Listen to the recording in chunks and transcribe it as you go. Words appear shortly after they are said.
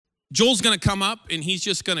Joel's going to come up and he's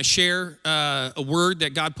just going to share a word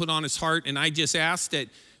that God put on his heart. And I just ask that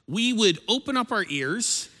we would open up our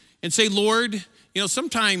ears and say, Lord,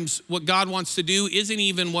 sometimes what God wants to do isn't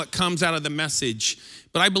even what comes out of the message.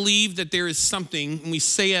 But I believe that there is something, and we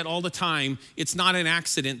say it all the time, it's not an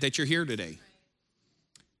accident that you're here today.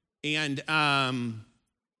 And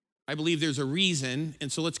I believe there's a reason. And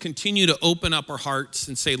so let's continue to open up our hearts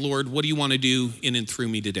and say, Lord, what do you want to do in and through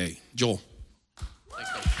me today? Joel.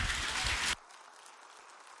 Thanks, buddy.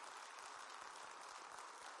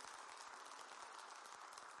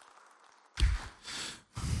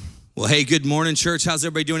 Well, hey, good morning, church. How's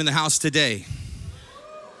everybody doing in the house today?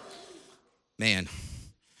 Man,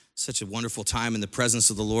 such a wonderful time in the presence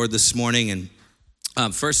of the Lord this morning.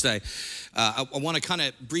 And first, I want to kind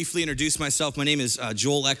of briefly introduce myself. My name is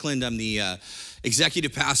Joel Ecklund. I'm the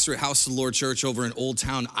executive pastor at House of the Lord Church over in Old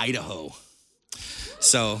Town, Idaho.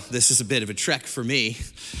 So this is a bit of a trek for me.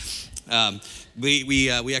 We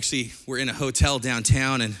actually were in a hotel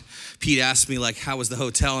downtown, and Pete asked me, how was the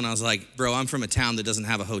hotel? And I was like, bro, I'm from a town that doesn't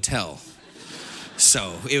have a hotel.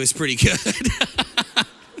 So it was pretty good.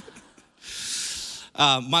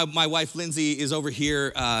 My wife, Lindsay, is over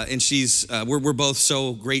here, and we're both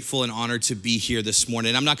so grateful and honored to be here this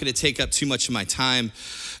morning. I'm not going to take up too much of my time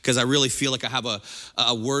because I really feel like I have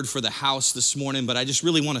a word for the house this morning, but I just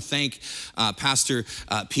really want to thank Pastor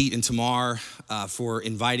Pete and Tamar for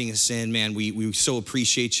inviting us in. Man, we so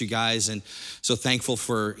appreciate you guys, and so thankful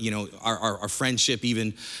for our friendship,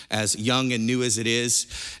 even as young and new as it is.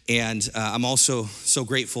 And I'm also so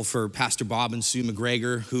grateful for Pastor Bob and Sue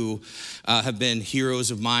McGregor, who have been heroes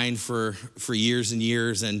of mine for years and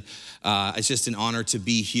years, and it's just an honor to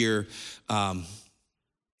be here.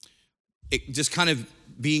 Just kind of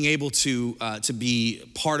being able to be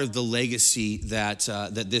part of the legacy that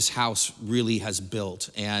this house really has built.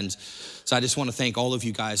 And so I just want to thank all of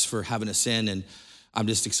you guys for having us in, and I'm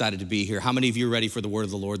just excited to be here. How many of you are ready for the word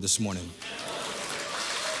of the Lord this morning?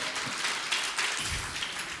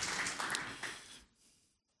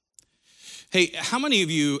 Hey, how many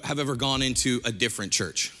of you have ever gone into a different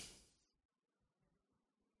church?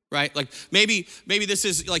 Right? Maybe this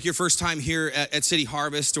is your first time here at City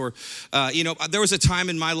Harvest, or, there was a time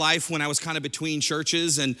in my life when I was kind of between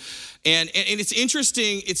churches, and it's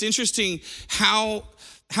interesting how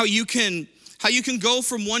you can go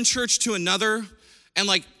from one church to another. And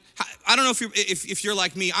I don't know if you're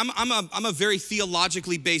like me. I'm a very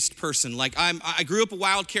theologically based person. I grew up a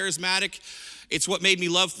wild charismatic. It's what made me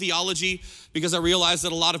love theology, because I realized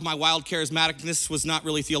that a lot of my wild charismaticness was not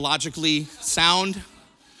really theologically sound.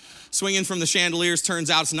 Swinging from the chandeliers, turns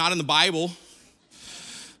out it's not in the Bible.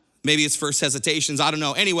 Maybe it's first hesitations, I don't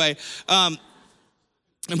know. Anyway,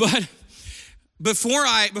 but before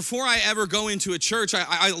I ever go into a church,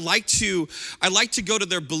 I like to go to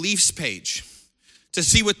their beliefs page to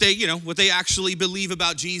see what they actually believe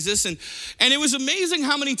about Jesus. And it was amazing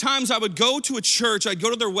how many times I would go to a church, I'd go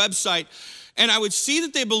to their website, and I would see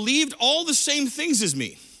that they believed all the same things as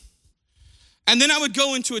me. And then I would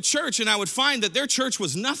go into a church and I would find that their church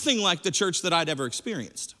was nothing like the church that I'd ever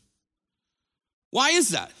experienced. Why is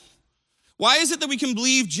that? Why is it that we can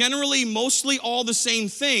believe generally, mostly all the same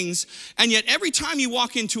things, and yet every time you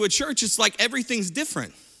walk into a church, it's like everything's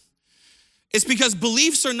different? It's because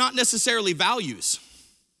beliefs are not necessarily values.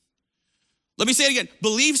 Let me say it again.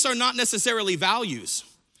 Beliefs are not necessarily values,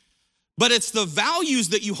 but it's the values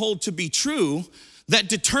that you hold to be true that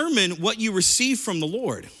determine what you receive from the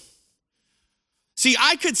Lord. See,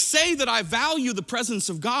 I could say that I value the presence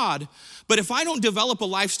of God, but if I don't develop a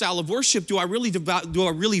lifestyle of worship, do I really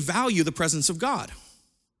value the presence of God?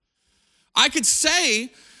 I could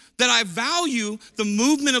say that I value the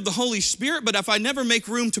movement of the Holy Spirit, but if I never make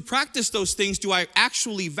room to practice those things, do I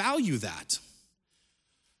actually value that?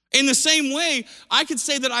 In the same way, I could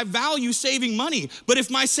say that I value saving money, but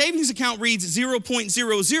if my savings account reads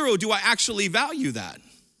 0.00, do I actually value that?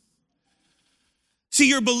 See,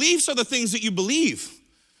 your beliefs are the things that you believe.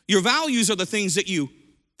 Your values are the things that you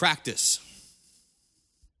practice.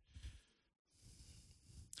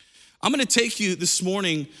 I'm going to take you this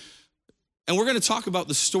morning, and we're going to talk about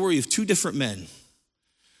the story of two different men.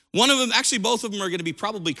 One of them, actually both of them are going to be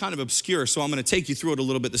probably kind of obscure, so I'm going to take you through it a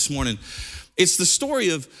little bit this morning. It's the story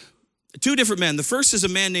of two different men. The first is a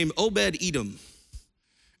man named Obed-Edom,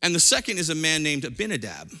 and the second is a man named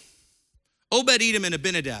Abinadab. Obed-Edom and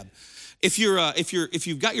Abinadab. If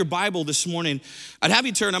you've got your Bible this morning, I'd have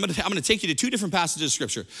you turn. I'm going to take you to two different passages of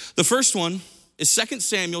Scripture. The first one is 2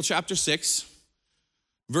 Samuel chapter 6,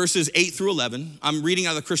 verses 8 through 11. I'm reading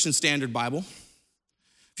out of the Christian Standard Bible.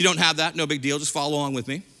 If you don't have that, no big deal. Just follow along with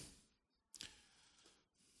me.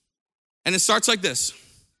 And it starts like this.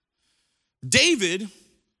 David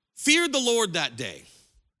feared the Lord that day.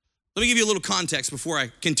 Let me give you a little context before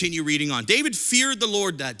I continue reading on. David feared the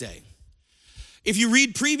Lord that day. If you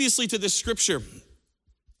read previously to this scripture,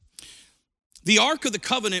 the Ark of the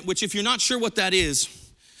Covenant, which if you're not sure what that is,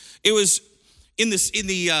 it was in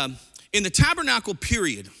the tabernacle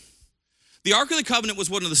period. The Ark of the Covenant was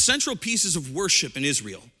one of the central pieces of worship in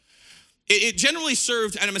Israel. It generally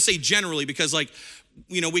served, and I'm gonna say generally because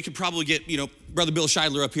we could probably get, Brother Bill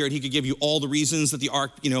Scheidler up here and he could give you all the reasons that the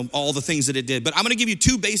ark, all the things that it did. But I'm going to give you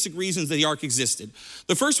two basic reasons that the ark existed.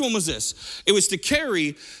 The first one was this. It was to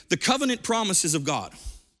carry the covenant promises of God.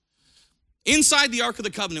 Inside the Ark of the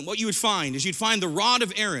Covenant, what you would find is you'd find the rod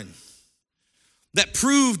of Aaron that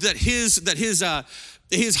proved that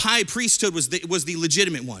his high priesthood was the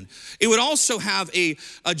legitimate one. It would also have a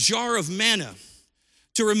jar of manna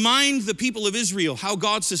to remind the people of Israel how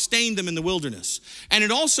God sustained them in the wilderness. And it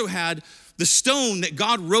also had the stone that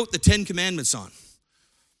God wrote the 10 Commandments on.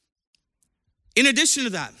 In addition to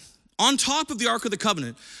that, on top of the Ark of the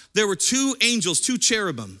Covenant, there were two angels, two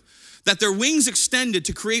cherubim, that their wings extended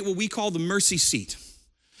to create what we call the mercy seat.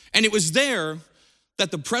 And it was there that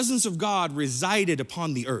the presence of God resided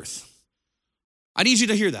upon the earth. I need you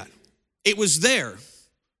to hear that. It was there,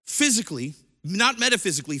 physically, not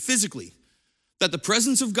metaphysically, physically, that the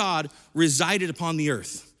presence of God resided upon the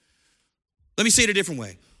earth. Let me say it a different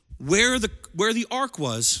way. Where the ark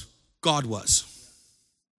was, God was.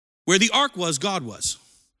 Where the ark was, God was.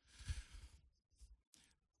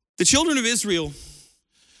 The children of Israel,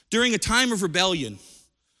 during a time of rebellion,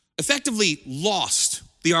 effectively lost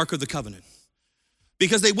the Ark of the Covenant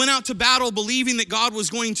because they went out to battle believing that God was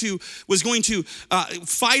going to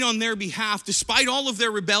fight on their behalf despite all of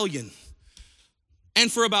their rebellion.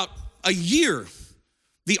 And for about a year,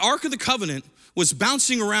 the Ark of the Covenant was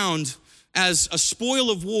bouncing around as a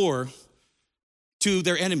spoil of war to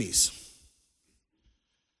their enemies.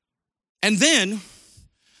 And then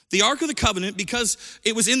the Ark of the Covenant, because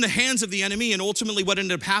it was in the hands of the enemy, and ultimately what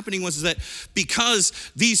ended up happening was that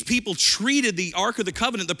because these people treated the Ark of the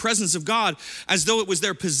Covenant, the presence of God, as though it was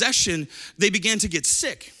their possession, they began to get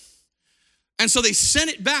sick. And so they sent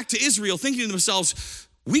it back to Israel thinking to themselves,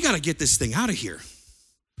 we got to get this thing out of here.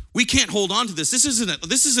 We can't hold on to this. This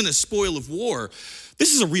isn't a spoil of war.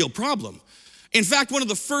 This is a real problem. In fact, one of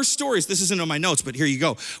the first stories, this isn't on my notes, but here you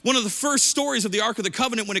go. One of the first stories of the Ark of the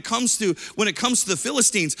Covenant when it comes to the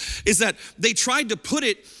Philistines is that they tried to put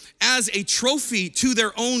it as a trophy to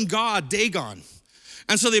their own god, Dagon.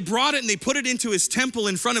 And so they brought it and they put it into his temple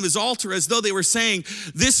in front of his altar as though they were saying,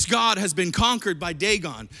 this god has been conquered by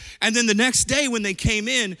Dagon. And then the next day when they came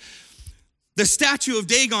in, the statue of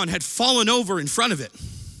Dagon had fallen over in front of it.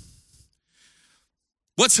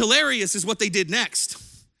 What's hilarious is what they did next.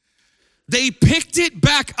 They picked it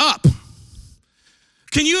back up.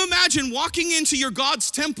 Can you imagine walking into your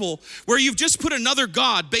God's temple where you've just put another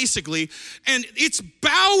God, basically, and it's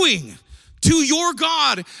bowing to your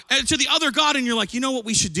God and to the other God, and you're like, you know what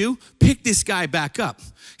we should do? Pick this guy back up.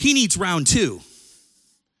 He needs round two.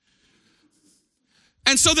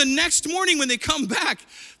 And so the next morning when they come back,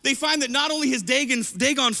 they find that not only has Dagon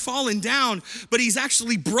fallen down, but he's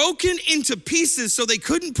actually broken into pieces so they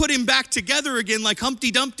couldn't put him back together again like Humpty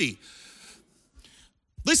Dumpty.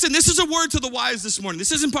 Listen, this is a word to the wise this morning.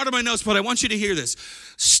 This isn't part of my notes, but I want you to hear this.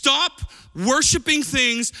 Stop worshiping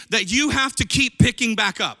things that you have to keep picking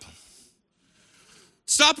back up.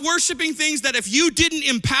 Stop worshiping things that if you didn't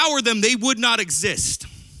empower them, they would not exist.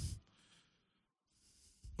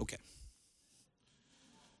 Okay.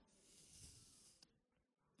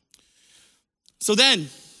 So then,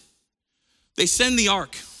 they send the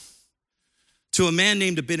ark to a man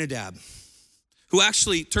named Abinadab, who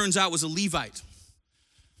actually turns out was a Levite.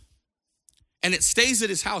 And it stays at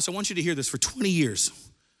his house. I want you to hear this for 20 years.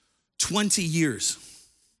 20 years.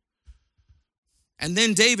 And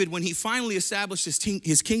then David, when he finally established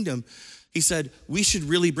his kingdom, he said, we should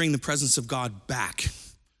really bring the presence of God back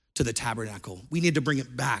to the tabernacle. We need to bring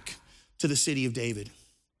it back to the city of David.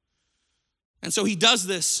 And so he does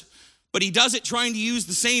this, but he does it trying to use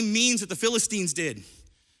the same means that the Philistines did.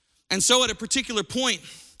 And so at a particular point,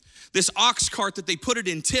 this ox cart that they put it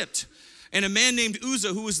in tipped. And a man named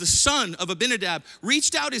Uzzah, who was the son of Abinadab,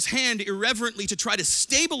 reached out his hand irreverently to try to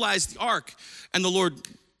stabilize the ark, and the Lord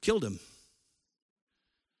killed him.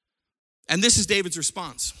 And this is David's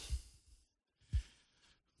response.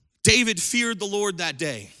 David feared the Lord that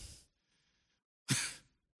day.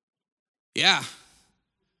 Yeah.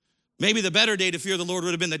 Maybe the better day to fear the Lord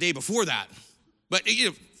would have been the day before that. But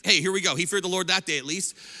hey, here we go. He feared the Lord that day at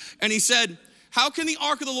least. And he said, how can the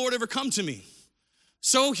ark of the Lord ever come to me?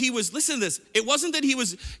 So he was, listen to this. It wasn't that he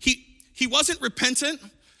wasn't repentant.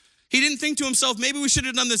 He didn't think to himself, maybe we should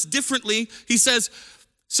have done this differently. He says,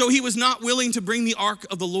 so he was not willing to bring the ark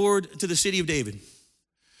of the Lord to the city of David.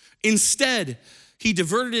 Instead, he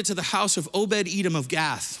diverted it to the house of Obed-Edom of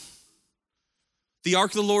Gath. The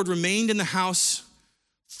ark of the Lord remained in the house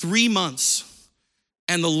 3 months,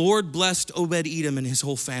 and the Lord blessed Obed-Edom and his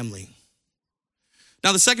whole family.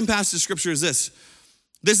 Now, the second passage of scripture is this.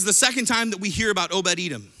 This is the second time that we hear about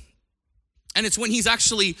Obed-Edom. And it's when he's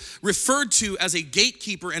actually referred to as a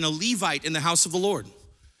gatekeeper and a Levite in the house of the Lord. It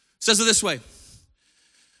says it this way.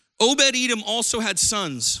 Obed-Edom also had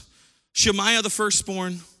sons, Shemaiah the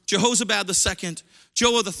firstborn, Jehozabad the second,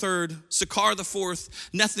 Joah the third, Sakar the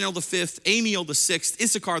fourth, Nethanel the fifth, Amiel the sixth,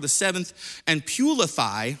 Issachar the seventh, and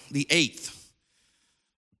Pulathai the eighth.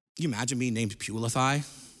 Can you imagine being named Pulathai?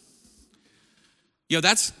 You know,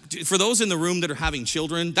 that's, for those in the room that are having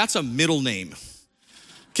children, that's a middle name.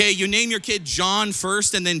 Okay, you name your kid John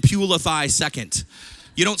first and then Pulathai second.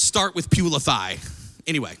 You don't start with Pulathai.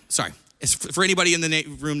 Anyway, sorry. For anybody in the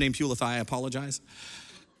room named Pulathai, I apologize.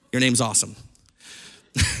 Your name's awesome.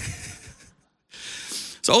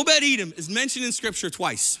 So Obed-Edom is mentioned in scripture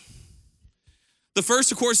twice. The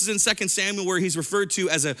first, of course, is in 2 Samuel where he's referred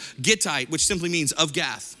to as a Gittite, which simply means of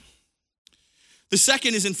Gath. The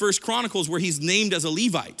second is in 1 Chronicles where he's named as a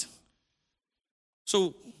Levite.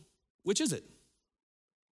 So which is it?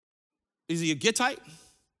 Is he a Gittite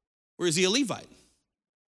or is he a Levite?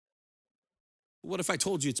 What if I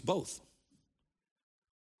told you it's both?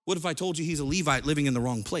 What if I told you he's a Levite living in the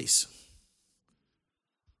wrong place?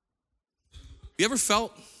 You ever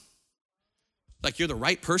felt like you're the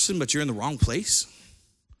right person, but you're in the wrong place?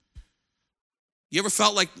 You ever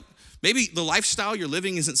felt like maybe the lifestyle you're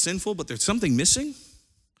living isn't sinful, but there's something missing?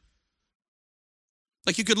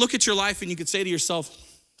 Like you could look at your life and you could say to yourself,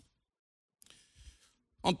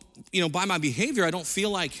 by my behavior, I don't feel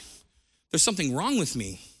like there's something wrong with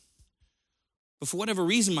me. But for whatever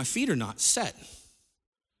reason, my feet are not set.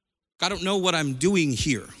 I don't know what I'm doing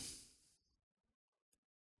here.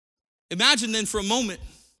 Imagine then for a moment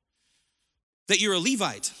that you're a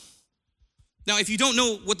Levite. Now, if you don't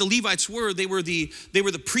know what the Levites were, they were the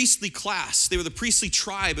priestly class. They were the priestly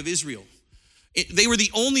tribe of Israel. They were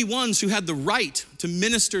the only ones who had the right to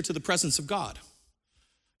minister to the presence of God.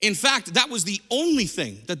 In fact, that was the only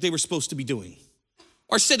thing that they were supposed to be doing,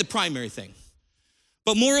 or say the primary thing.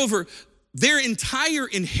 But moreover, their entire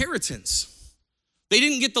inheritance, they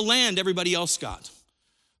didn't get the land everybody else got.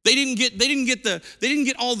 They didn't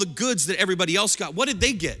get all the goods that everybody else got. What did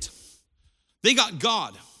they get? They got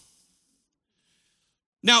God.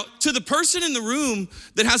 Now, to the person in the room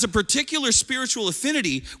that has a particular spiritual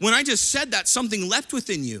affinity, when I just said that, something leapt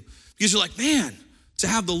within you. Because you're like, man, to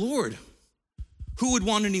have the Lord, who would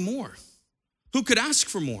want any more? Who could ask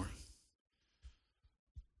for more?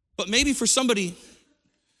 But maybe for somebody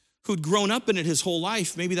who'd grown up in it his whole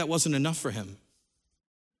life, maybe that wasn't enough for him.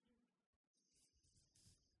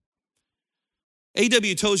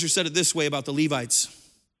 A.W. Tozer said it this way about the Levites.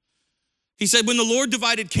 He said, when the Lord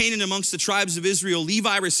divided Canaan amongst the tribes of Israel,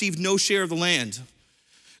 Levi received no share of the land.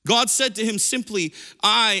 God said to him simply,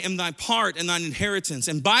 I am thy part and thine inheritance.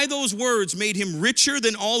 And by those words made him richer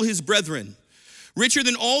than all his brethren, richer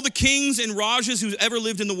than all the kings and rajas who ever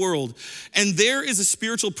lived in the world. And there is a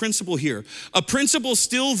spiritual principle here, a principle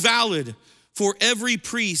still valid for every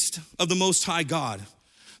priest of the Most High God.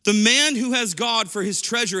 The man who has God for his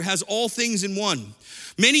treasure has all things in one.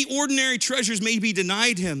 Many ordinary treasures may be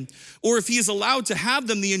denied him, or if he is allowed to have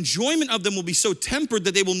them, the enjoyment of them will be so tempered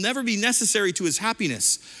that they will never be necessary to his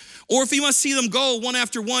happiness. Or if he must see them go one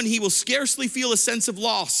after one, he will scarcely feel a sense of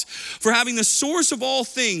loss. For having the source of all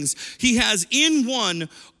things, he has in one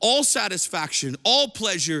all satisfaction, all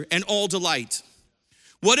pleasure, and all delight.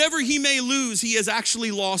 Whatever he may lose, he has actually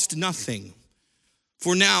lost nothing.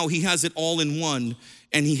 For now he has it all in one,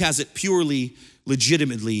 and he has it purely,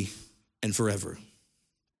 legitimately, and forever.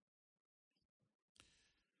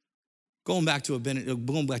 Going back to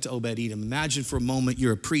Obed-Edom, imagine for a moment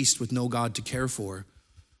you're a priest with no God to care for,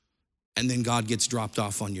 and then God gets dropped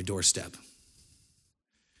off on your doorstep.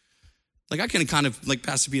 Like I can kind of, like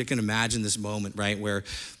Pastor Pete, I can imagine this moment, right, where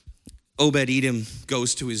Obed-Edom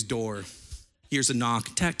goes to his door, hears a knock,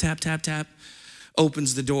 tap, tap, tap, tap,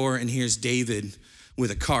 opens the door, and here's David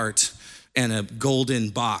with a cart and a golden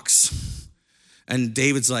box. And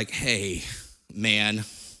David's like, hey, man,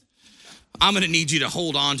 I'm gonna need you to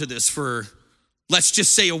hold on to this for, let's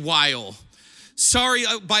just say a while. Sorry,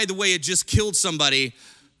 by the way, it just killed somebody,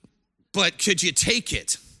 but could you take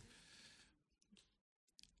it?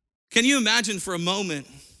 Can you imagine for a moment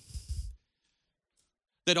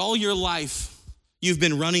that all your life you've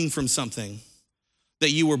been running from something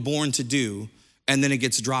that you were born to do, and then it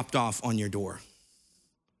gets dropped off on your door.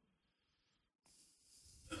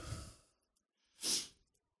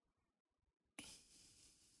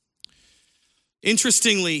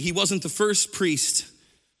 Interestingly, he wasn't the first priest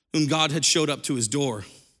whom God had showed up to his door.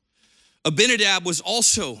 Abinadab was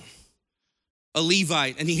also a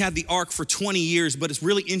Levite, and he had the ark for 20 years, but it's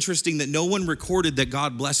really interesting that no one recorded that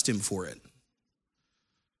God blessed him for it.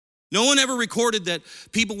 No one ever recorded that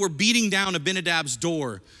people were beating down Abinadab's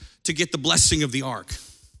door to get the blessing of the ark.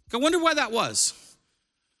 I wonder why that was.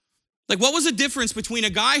 Like, what was the difference between a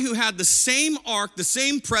guy who had the same ark, the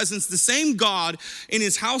same presence, the same God in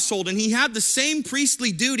his household, and he had the same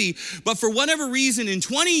priestly duty, but for whatever reason, in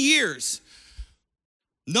 20 years,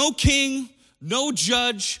 no king, no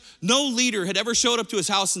judge, no leader had ever showed up to his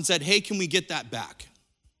house and said, hey, can we get that back?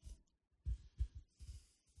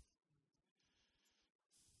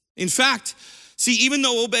 In fact, see, even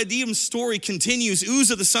though Obed-Edom's story continues,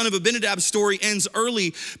 Uzzah, the son of Abinadab's story ends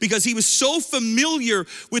early because he was so familiar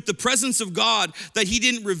with the presence of God that he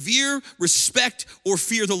didn't revere, respect, or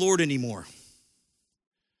fear the Lord anymore.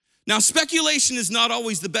 Now, speculation is not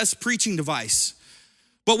always the best preaching device,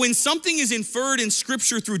 but when something is inferred in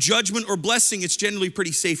Scripture through judgment or blessing, it's generally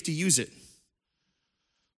pretty safe to use it.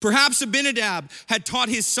 Perhaps Abinadab had taught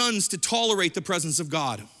his sons to tolerate the presence of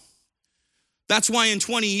God. That's why in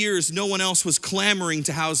 20 years, no one else was clamoring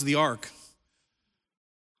to house the ark.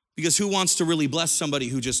 Because who wants to really bless somebody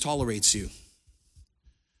who just tolerates you?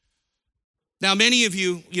 Now, many of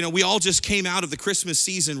you, we all just came out of the Christmas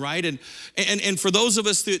season, right? And for those of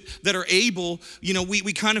us that are able,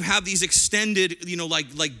 we kind of have these extended,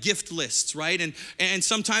 like gift lists, right? And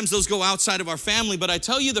sometimes those go outside of our family. But I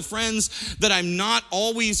tell you, the friends that I'm not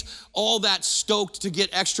always all that stoked to get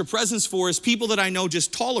extra presents for is people that I know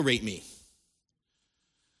just tolerate me.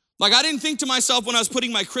 Like, I didn't think to myself when I was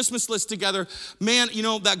putting my Christmas list together, man,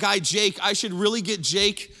 that guy Jake, I should really get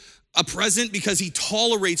Jake a present because he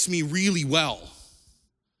tolerates me really well.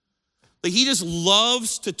 Like, he just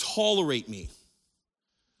loves to tolerate me.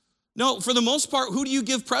 No, for the most part, who do you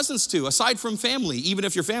give presents to aside from family, even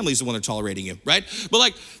if your family's the one that's tolerating you, right? But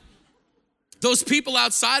like, those people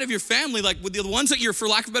outside of your family, like with the ones that you're, for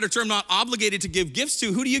lack of a better term, not obligated to give gifts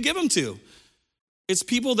to, who do you give them to? It's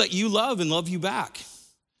people that you love and love you back.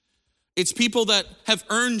 It's people that have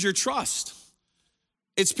earned your trust.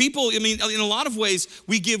 It's people, in a lot of ways,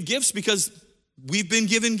 we give gifts because we've been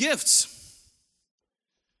given gifts.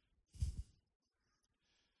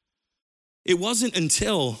 It wasn't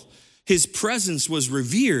until his presence was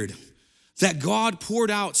revered that God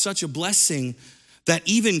poured out such a blessing that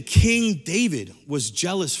even King David was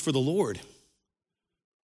jealous for the Lord.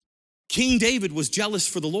 King David was jealous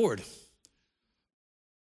for the Lord.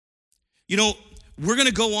 We're going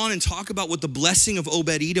to go on and talk about what the blessing of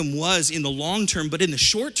Obed-Edom was in the long term, but in the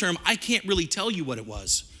short term, I can't really tell you what it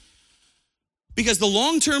was. Because the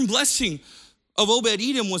long-term blessing of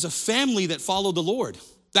Obed-Edom was a family that followed the Lord.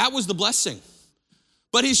 That was the blessing.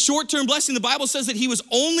 But his short-term blessing, the Bible says that he was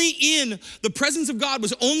only in, the presence of God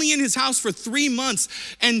was only in his house for 3 months.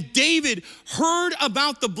 And David heard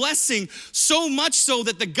about the blessing so much so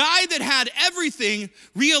that the guy that had everything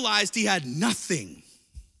realized he had nothing.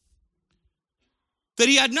 That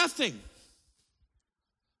he had nothing.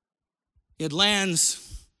 He had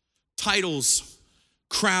lands, titles,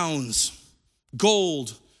 crowns,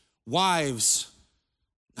 gold, wives,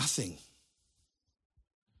 nothing.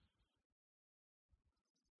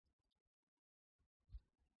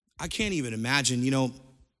 I can't even imagine,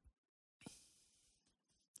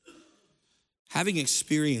 having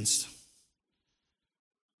experienced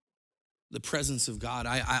the presence of God,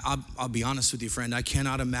 I'll be honest with you, friend, I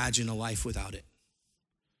cannot imagine a life without it.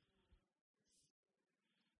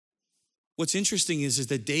 What's interesting is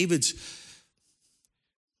that David's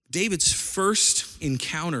first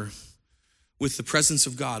encounter with the presence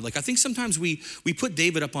of God. Like, I think sometimes we put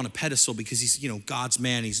David up on a pedestal because he's, God's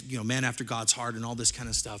man. He's, man after God's heart and all this kind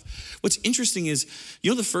of stuff. What's interesting is,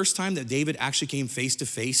 the first time that David actually came face to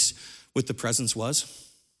face with the presence was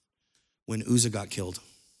when Uzzah got killed.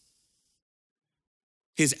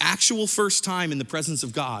 His actual first time in the presence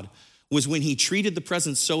of God was when he treated the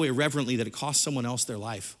presence so irreverently that it cost someone else their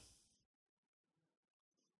life.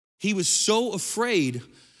 He was so afraid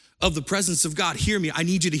of the presence of God. Hear me, I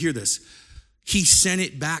need you to hear this. He sent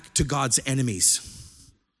it back to God's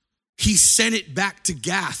enemies. He sent it back to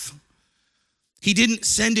Gath. He didn't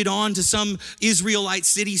send it on to some Israelite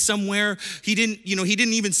city somewhere. He didn't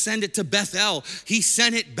even send it to Bethel. He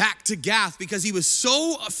sent it back to Gath because he was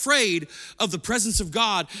so afraid of the presence of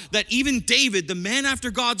God that even David, the man after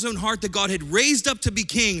God's own heart that God had raised up to be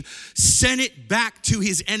king, sent it back to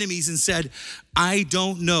his enemies and said, I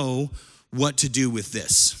don't know what to do with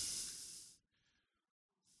this.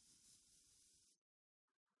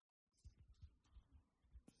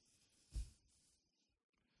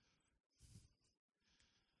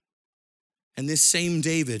 And this same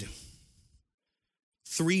David,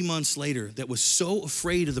 3 months later, that was so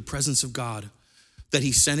afraid of the presence of God that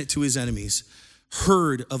he sent it to his enemies,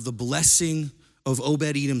 heard of the blessing of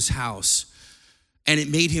Obed-Edom's house, and it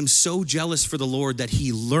made him so jealous for the Lord that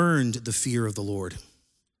he learned the fear of the Lord.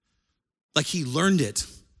 Like he learned it.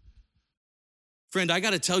 Friend, I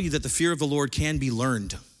got to tell you that the fear of the Lord can be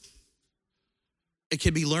learned. It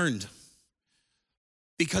can be learned.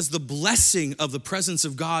 Because the blessing of the presence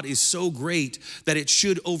of God is so great that it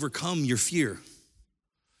should overcome your fear.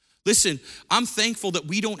 Listen, I'm thankful that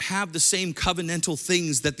we don't have the same covenantal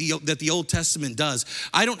things that the Old Testament does.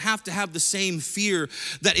 I don't have to have the same fear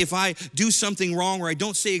that if I do something wrong or I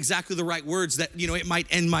don't say exactly the right words that, it might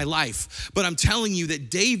end my life. But I'm telling you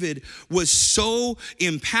that David was so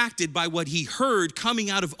impacted by what he heard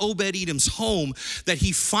coming out of Obed-Edom's home that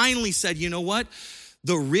he finally said, you know what?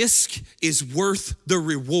 The risk is worth the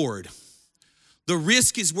reward. The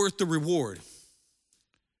risk is worth the reward.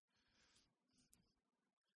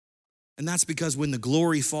 And that's because when the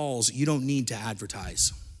glory falls, you don't need to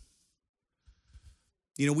advertise.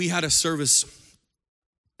 We had a service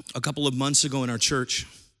a couple of months ago in our church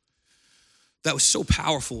that was so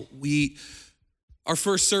powerful. Our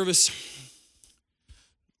first service,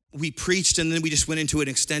 we preached and then we just went into an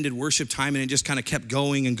extended worship time and it just kind of kept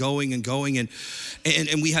going and going and going. And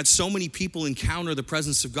we had so many people encounter the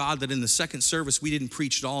presence of God that in the second service, we didn't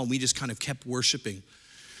preach at all and we just kind of kept worshiping.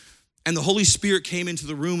 And the Holy Spirit came into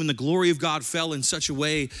the room and the glory of God fell in such a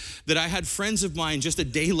way that I had friends of mine just a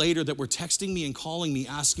day later that were texting me and calling me,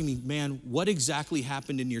 asking me, man, what exactly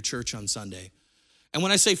happened in your church on Sunday? And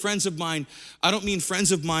when I say friends of mine, I don't mean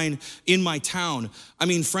friends of mine in my town. I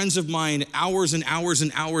mean friends of mine hours and hours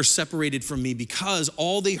and hours separated from me because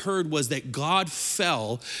all they heard was that God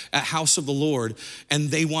fell at House of the Lord and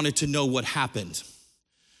they wanted to know what happened.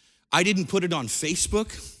 I didn't put it on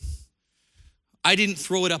Facebook. I didn't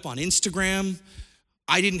throw it up on Instagram.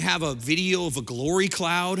 I didn't have a video of a glory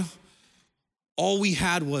cloud. All we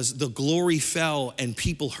had was the glory fell and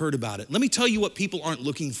people heard about it. Let me tell you what people aren't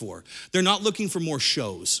looking for. They're not looking for more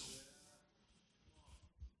shows.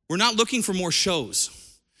 We're not looking for more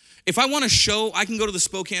shows. If I want a show, I can go to the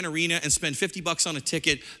Spokane Arena and spend $50 on a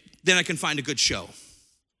ticket, then I can find a good show.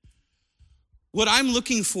 What I'm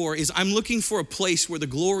looking for is I'm looking for a place where the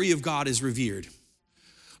glory of God is revered.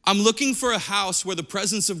 I'm looking for a house where the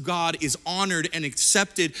presence of God is honored and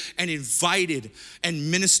accepted and invited and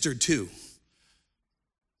ministered to.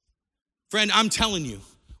 Friend, I'm telling you,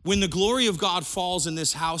 when the glory of God falls in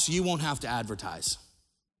this house, you won't have to advertise.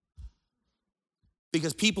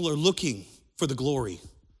 Because people are looking for the glory.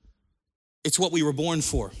 It's what we were born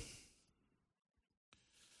for.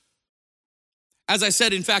 As I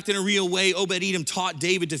said, in fact, in a real way, Obed-Edom taught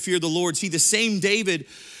David to fear the Lord. See, the same David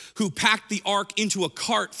who packed the ark into a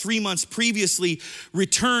cart 3 months previously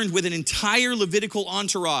returned with an entire Levitical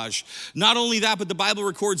entourage. Not only that, but the Bible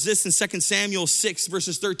records this in 2 Samuel 6,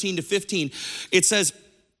 verses 13 to 15. It says,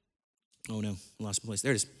 oh no, I lost my place.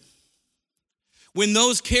 There it is. When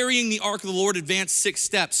those carrying the ark of the Lord advanced 6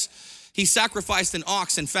 steps, he sacrificed an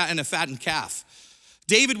ox and a fattened calf.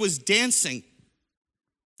 David was dancing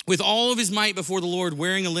with all of his might before the Lord,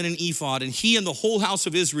 wearing a linen ephod, and he and the whole house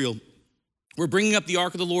of Israel were bringing up the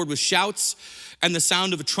ark of the Lord with shouts and the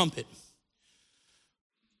sound of a trumpet.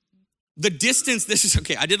 The distance, this is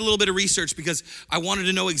okay, I did a little bit of research because I wanted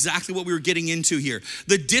to know exactly what we were getting into here.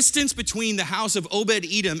 The distance between the house of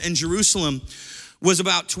Obed-Edom and Jerusalem was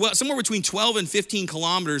about somewhere between 12 and 15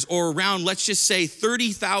 kilometers, or around, let's just say,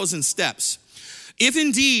 30,000 steps. If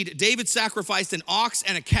indeed David sacrificed an ox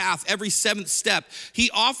and a calf every 7th step,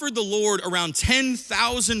 he offered the Lord around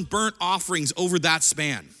 10,000 burnt offerings over that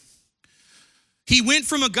span. He went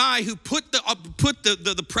from a guy who put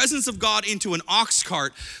the presence of God into an ox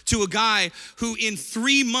cart to a guy who in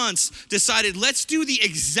 3 months decided, let's do the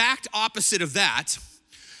exact opposite of that.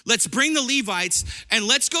 Let's bring the Levites and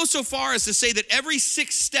let's go so far as to say that every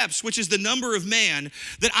 6 steps, which is the number of man,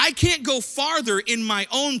 that I can't go farther in my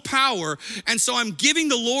own power. And so I'm giving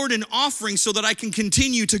the Lord an offering so that I can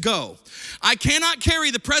continue to go. I cannot carry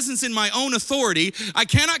the presence in my own authority. I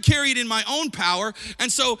cannot carry it in my own power.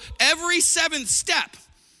 And so every 7th step,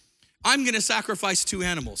 I'm going to sacrifice 2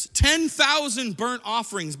 animals. 10,000 burnt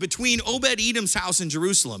offerings between Obed-Edom's house and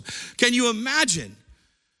Jerusalem. Can you imagine?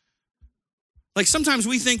 Like sometimes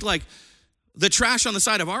we think like the trash on the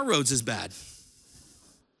side of our roads is bad.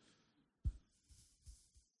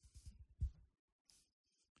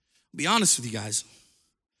 I'll be honest with you guys.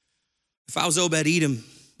 If I was Obed-Edom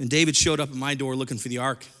and David showed up at my door looking for the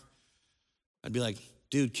ark, I'd be like,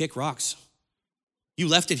 dude, kick rocks. You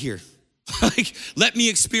left it here. Like, let me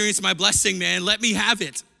experience my blessing, man. Let me have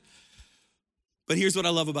it. But here's what I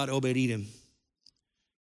love about Obed-Edom.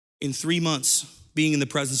 In 3 months, being in the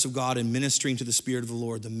presence of God and ministering to the Spirit of the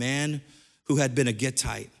Lord, the man who had been a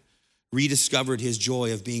Gittite rediscovered his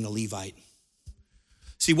joy of being a Levite.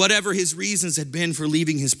 See, whatever his reasons had been for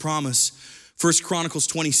leaving his promise, 1 Chronicles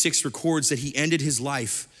 26 records that he ended his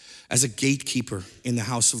life as a gatekeeper in the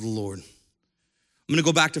house of the Lord. I'm gonna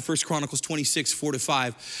go back to 1 Chronicles 26,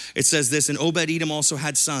 4-5. It says this, and Obed-Edom also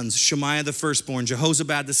had sons, Shemaiah the firstborn,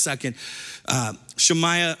 Jehozabad the second,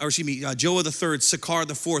 Joah the third, Sakar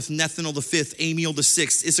the fourth, Nethanel the fifth, Amiel the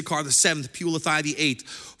sixth, Issachar the seventh, Pulathai the eighth.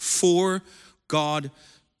 For God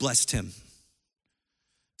blessed him.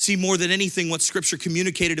 See, more than anything, what scripture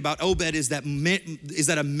communicated about Obed is that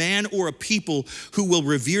a man or a people who will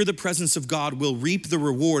revere the presence of God will reap the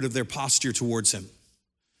reward of their posture towards him.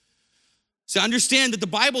 So understand that the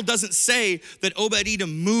Bible doesn't say that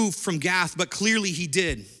Obed-Edom moved from Gath, but clearly he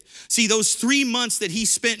did. See, those 3 months that he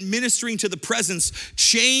spent ministering to the presence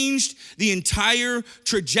changed the entire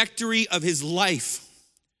trajectory of his life.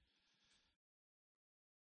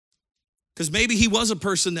 Because maybe he was a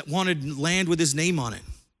person that wanted land with his name on it.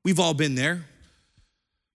 We've all been there.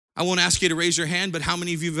 I won't ask you to raise your hand, but how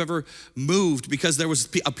many of you have ever moved because there was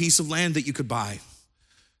a piece of land that you could buy?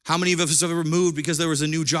 How many of us have ever moved because there was a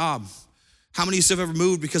new job? How many of us have ever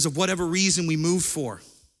moved because of whatever reason we moved for?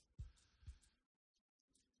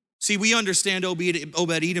 See, we understand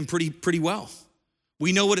Obed-Edom pretty well.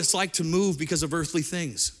 We know what it's like to move because of earthly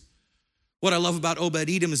things. What I love about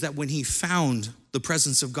Obed-Edom is that when he found the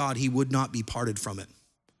presence of God, he would not be parted from it.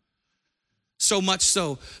 So much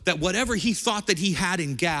so that whatever he thought that he had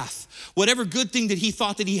in Gath, whatever good thing that he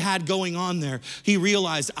thought that he had going on there, he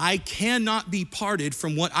realized, I cannot be parted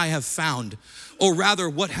from what I have found, or rather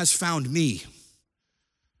what has found me.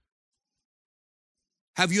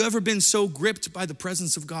 Have you ever been so gripped by the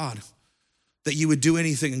presence of God that you would do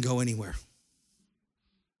anything and go anywhere?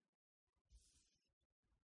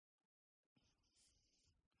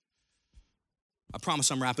 I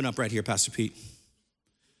promise I'm wrapping up right here, Pastor Pete.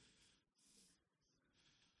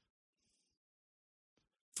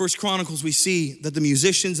 First Chronicles, we see that the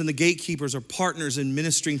musicians and the gatekeepers are partners in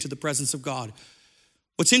ministering to the presence of God.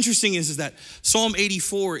 What's interesting is that Psalm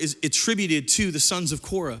 84 is attributed to the sons of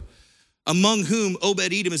Korah, among whom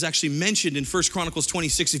Obed-Edom is actually mentioned in 1 Chronicles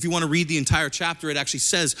 26. If you want to read the entire chapter, it actually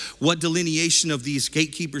says what delineation of these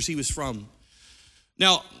gatekeepers he was from.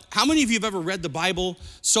 Now, how many of you have ever read the Bible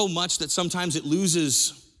so much that sometimes it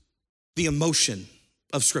loses the emotion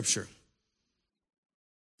of Scripture?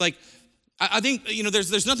 Like, I think,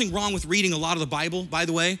 there's nothing wrong with reading a lot of the Bible, by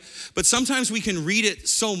the way, but sometimes we can read it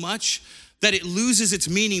so much that it loses its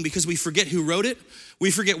meaning because we forget who wrote it, we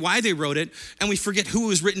forget why they wrote it, and we forget who it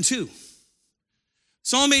was written to.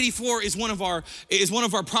 Psalm 84 is one of our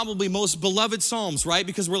probably most beloved psalms, right?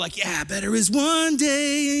 Because we're like, yeah, better is one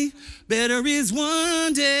day, better is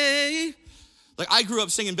one day. Like, I grew up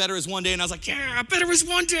singing Better Is One Day, and I was like, yeah, better is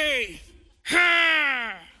one day.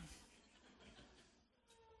 Ha!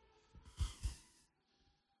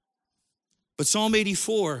 But Psalm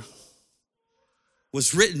 84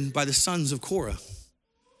 was written by the sons of Korah.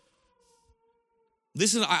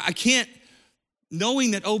 Listen, I can't,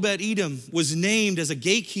 knowing that Obed-Edom was named as a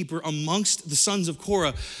gatekeeper amongst the sons of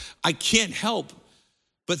Korah, I can't help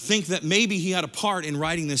but think that maybe he had a part in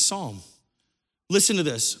writing this psalm. Listen to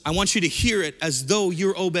this. I want you to hear it as though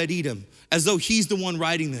you're Obed-Edom, as though he's the one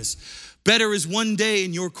writing this. Better is one day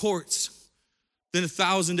in your courts than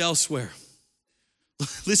 1,000 elsewhere.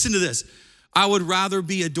 Listen to this. I would rather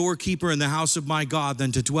be a doorkeeper in the house of my God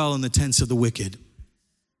than to dwell in the tents of the wicked.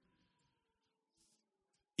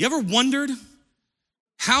 You ever wondered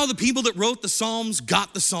how the people that wrote the Psalms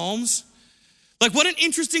got the Psalms? Like, what an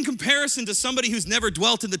interesting comparison to somebody who's never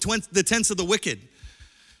dwelt in the tents of the wicked.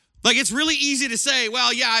 Like, it's really easy to say,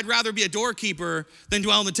 well, yeah, I'd rather be a doorkeeper than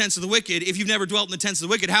dwell in the tents of the wicked. If you've never dwelt in the tents of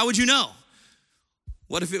the wicked, how would you know?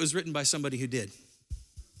 What if it was written by somebody who did?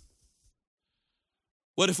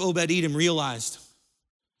 What if Obed-Edom realized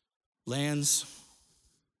lands,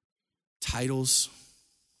 titles,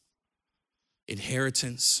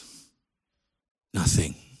 inheritance,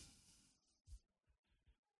 nothing.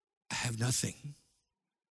 I have nothing. Can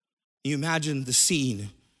you imagine the scene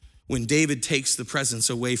when David takes the presence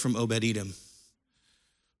away from Obed-Edom?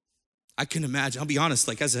 I can imagine, I'll be honest,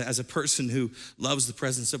 like as a person who loves the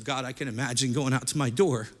presence of God, I can imagine going out to my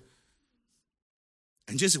door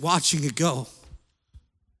and just watching it go.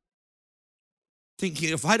 Thinking,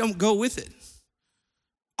 if I don't go with it,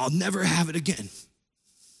 I'll never have it again.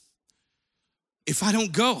 If I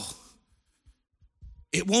don't go,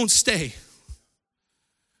 it won't stay.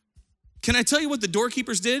 Can I tell you what the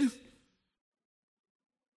doorkeepers did?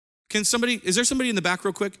 Is there somebody in the back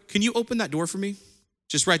real quick? Can you open that door for me?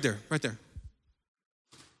 Just right there, right there.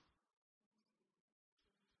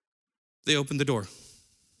 They opened the door.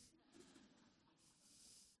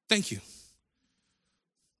 Thank you.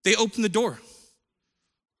 They opened the door.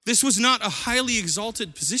 This was not a highly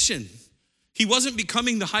exalted position. He wasn't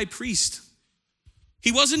becoming the high priest.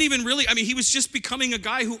 He wasn't even really, he was just becoming a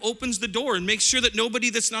guy who opens the door and makes sure that nobody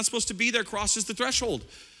that's not supposed to be there crosses the threshold.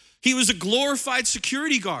 He was a glorified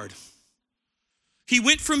security guard. He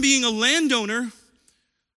went from being a landowner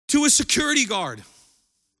to a security guard.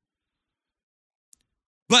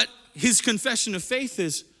 But his confession of faith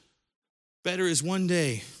is, better is one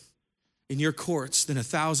day in your courts than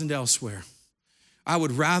 1,000 elsewhere. I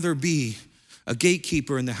would rather be a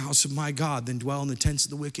gatekeeper in the house of my God than dwell in the tents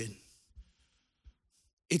of the wicked.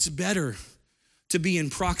 It's better to be in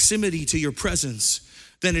proximity to your presence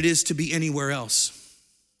than it is to be anywhere else.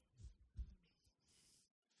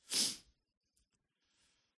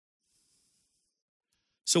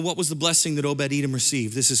 So what was the blessing that Obed-Edom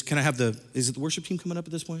received? Is it the worship team coming up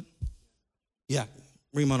at this point? Yeah,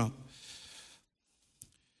 bring them on up.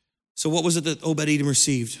 So what was it that Obed-Edom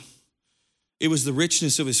received? It was the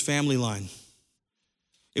richness of his family line.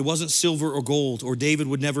 It wasn't silver or gold, or David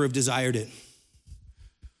would never have desired it.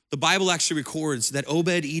 The Bible actually records that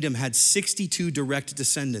Obed-Edom had 62 direct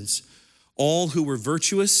descendants, all who were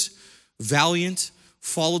virtuous, valiant,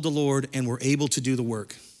 followed the Lord, and were able to do the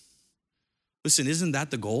work. Listen, isn't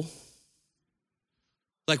that the goal?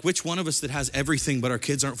 Like, which one of us that has everything but our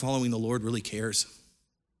kids aren't following the Lord really cares?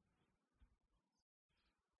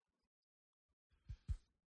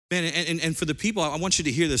 Man, and for the people, I want you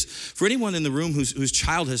to hear this. For anyone in the room whose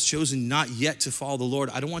child has chosen not yet to follow the Lord,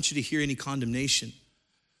 I don't want you to hear any condemnation.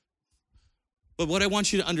 But what I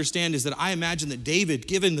want you to understand is that I imagine that David,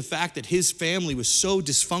 given the fact that his family was so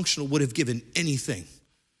dysfunctional, would have given anything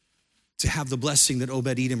to have the blessing that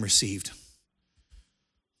Obed-Edom received.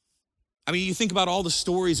 You think about all the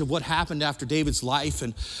stories of what happened after David's life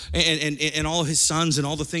and all of his sons and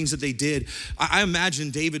all the things that they did. I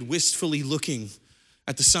imagine David wistfully looking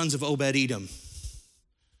at the sons of Obed-Edom,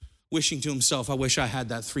 wishing to himself, I wish I had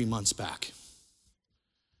that 3 months back.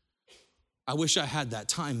 I wish I had that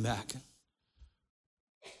time back.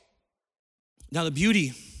 Now, the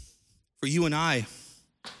beauty for you and I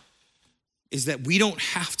is that we don't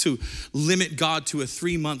have to limit God to a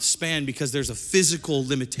 3-month span because there's a physical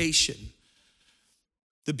limitation.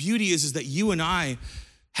 The beauty is that you and I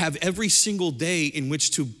have every single day in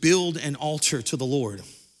which to build an altar to the Lord.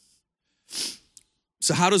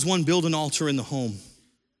 So how does one build an altar in the home?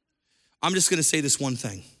 I'm just gonna say this one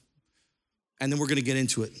thing, and then we're gonna get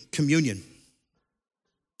into it. Communion.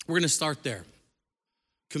 We're gonna start there.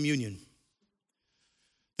 Communion.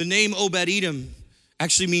 The name Obed-Edom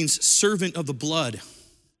actually means servant of the blood.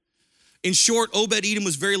 In short, Obed-Edom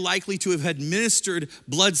was very likely to have administered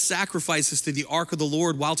blood sacrifices to the ark of the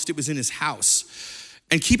Lord whilst it was in his house.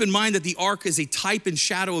 And keep in mind that the ark is a type and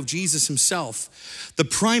shadow of Jesus himself. The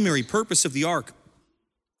primary purpose of the ark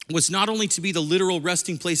was not only to be the literal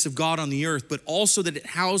resting place of God on the earth, but also that it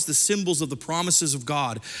housed the symbols of the promises of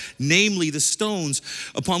God, namely the stones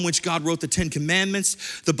upon which God wrote the 10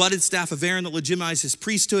 Commandments, the budded staff of Aaron that legitimized his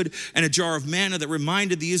priesthood, and a jar of manna that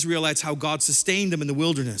reminded the Israelites how God sustained them in the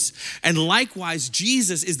wilderness. And likewise,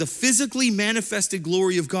 Jesus is the physically manifested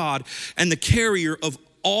glory of God and the carrier of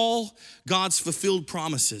all God's fulfilled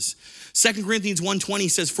promises. 2 Corinthians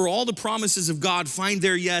 1:20 says, for all the promises of God find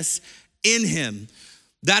their yes in him.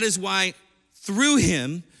 That is why through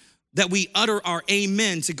him that we utter our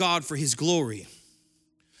amen to God for his glory.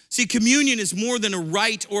 See, communion is more than a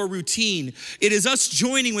rite or a routine. It is us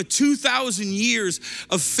joining with 2,000 years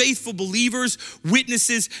of faithful believers,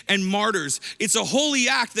 witnesses, and martyrs. It's a holy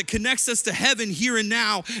act that connects us to heaven here and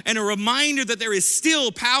now, and a reminder that there is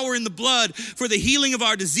still power in the blood for the healing of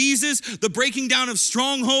our diseases, the breaking down of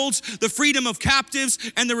strongholds, the freedom of captives,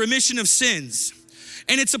 and the remission of sins.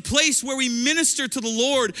 And it's a place where we minister to the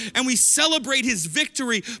Lord and we celebrate his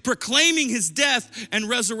victory, proclaiming his death and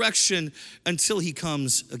resurrection until he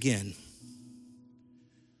comes again.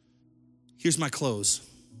 Here's my close.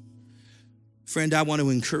 Friend, I want to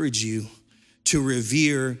encourage you to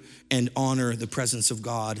revere and honor the presence of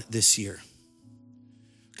God this year.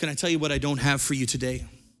 Can I tell you what I don't have for you today?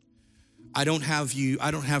 I don't have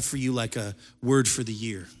for you like a word for the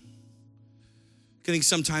year. I think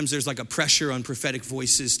sometimes there's like a pressure on prophetic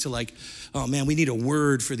voices to like, oh man, we need a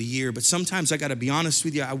word for the year. But sometimes I gotta be honest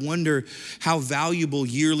with you, I wonder how valuable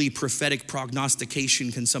yearly prophetic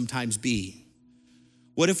prognostication can sometimes be.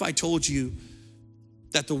 What if I told you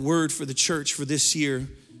that the word for the church for this year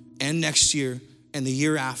and next year and the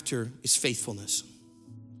year after is faithfulness?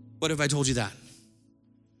 What if I told you that?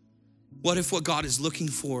 What if what God is looking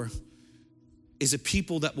for is a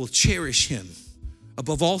people that will cherish him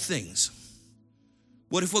above all things?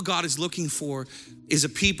 What if what God is looking for is a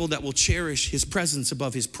people that will cherish his presence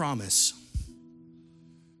above his promise?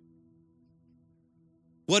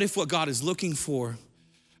 What if what God is looking for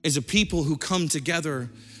is a people who come together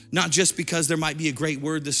not just because there might be a great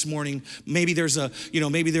word this morning. Maybe there's a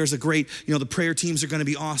great, the prayer teams are gonna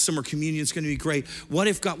be awesome or communion's gonna be great. What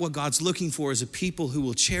if what God's looking for is a people who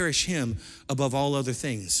will cherish him above all other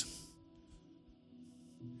things?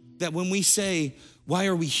 That when we say, why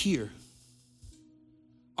are we here?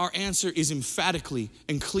 Our answer is emphatically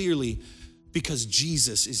and clearly because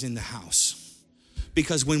Jesus is in the house.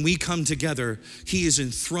 Because when we come together, he is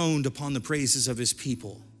enthroned upon the praises of his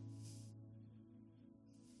people.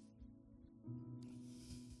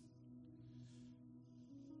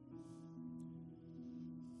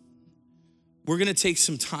 We're gonna take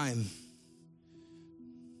some time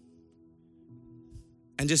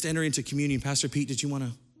and just enter into communion. Pastor Pete, did you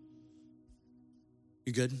wanna?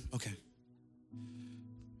 You good? Okay.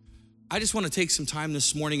 I just wanna take some time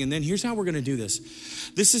this morning, and then here's how we're gonna do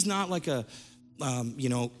this. This is not like a,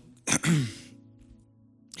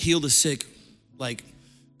 heal the sick, like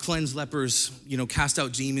cleanse lepers, cast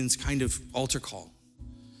out demons kind of altar call.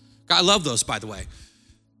 I love those, by the way.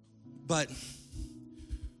 But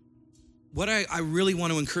what I really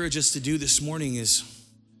want to encourage us to do this morning is,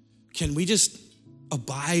 can we just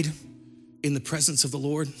abide in the presence of the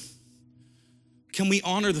Lord? Can we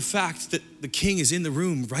honor the fact that the King is in the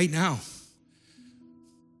room right now?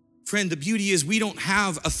 Friend, the beauty is we don't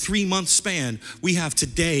have a 3-month span. We have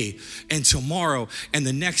today and tomorrow and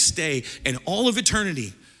the next day and all of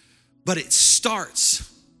eternity. But it starts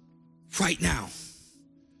right now.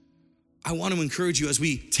 I want to encourage you as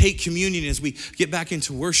we take communion, as we get back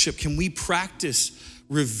into worship, can we practice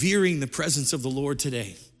revering the presence of the Lord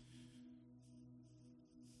today?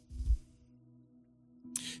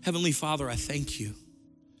 Heavenly Father, I thank you.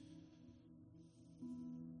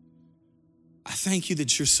 I thank you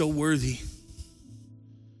that you're so worthy.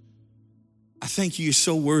 I thank you, you're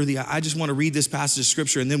so worthy. I just want to read this passage of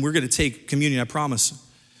scripture and then we're going to take communion, I promise.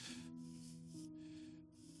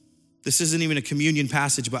 This isn't even a communion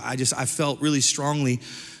passage, but I felt really strongly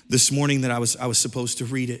this morning that I was supposed to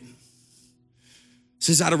read it. This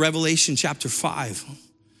is out of Revelation chapter 5,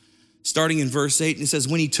 starting in verse 8, and it says,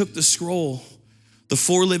 when he took the scroll, the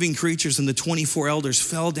 4 living creatures and the 24 elders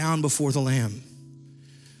fell down before the Lamb.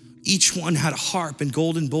 Each one had a harp and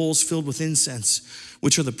golden bowls filled with incense,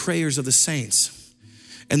 which are the prayers of the saints.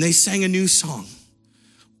 And they sang a new song.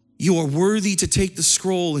 You are worthy to take the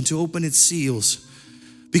scroll and to open its seals,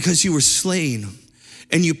 because you were slain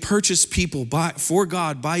and you purchased people for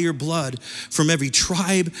God by your blood from every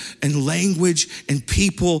tribe and language and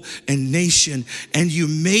people and nation. And you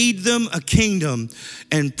made them a kingdom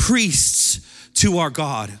and priests to our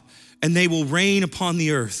God, and they will reign upon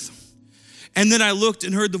the earth. And then I looked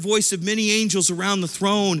and heard the voice of many angels around the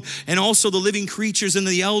throne, and also the living creatures and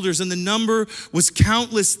the elders, and the number was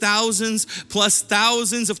countless thousands plus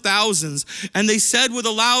thousands of thousands. And they said with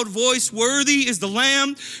a loud voice, worthy is the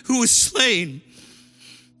Lamb who was slain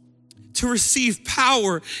to receive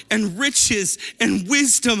power and riches and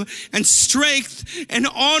wisdom and strength and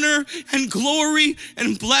honor and glory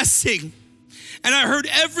and blessing. And I heard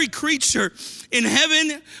every creature in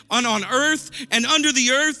heaven, on earth, and under the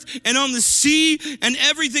earth, and on the sea, and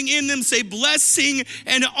everything in them say, blessing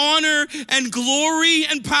and honor and glory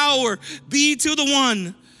and power be to the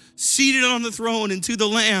one seated on the throne and to the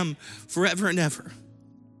Lamb forever and ever.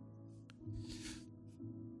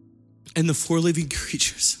 And the 4 living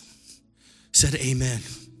creatures said, amen.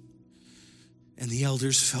 And the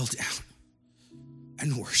elders fell down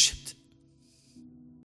and worshiped.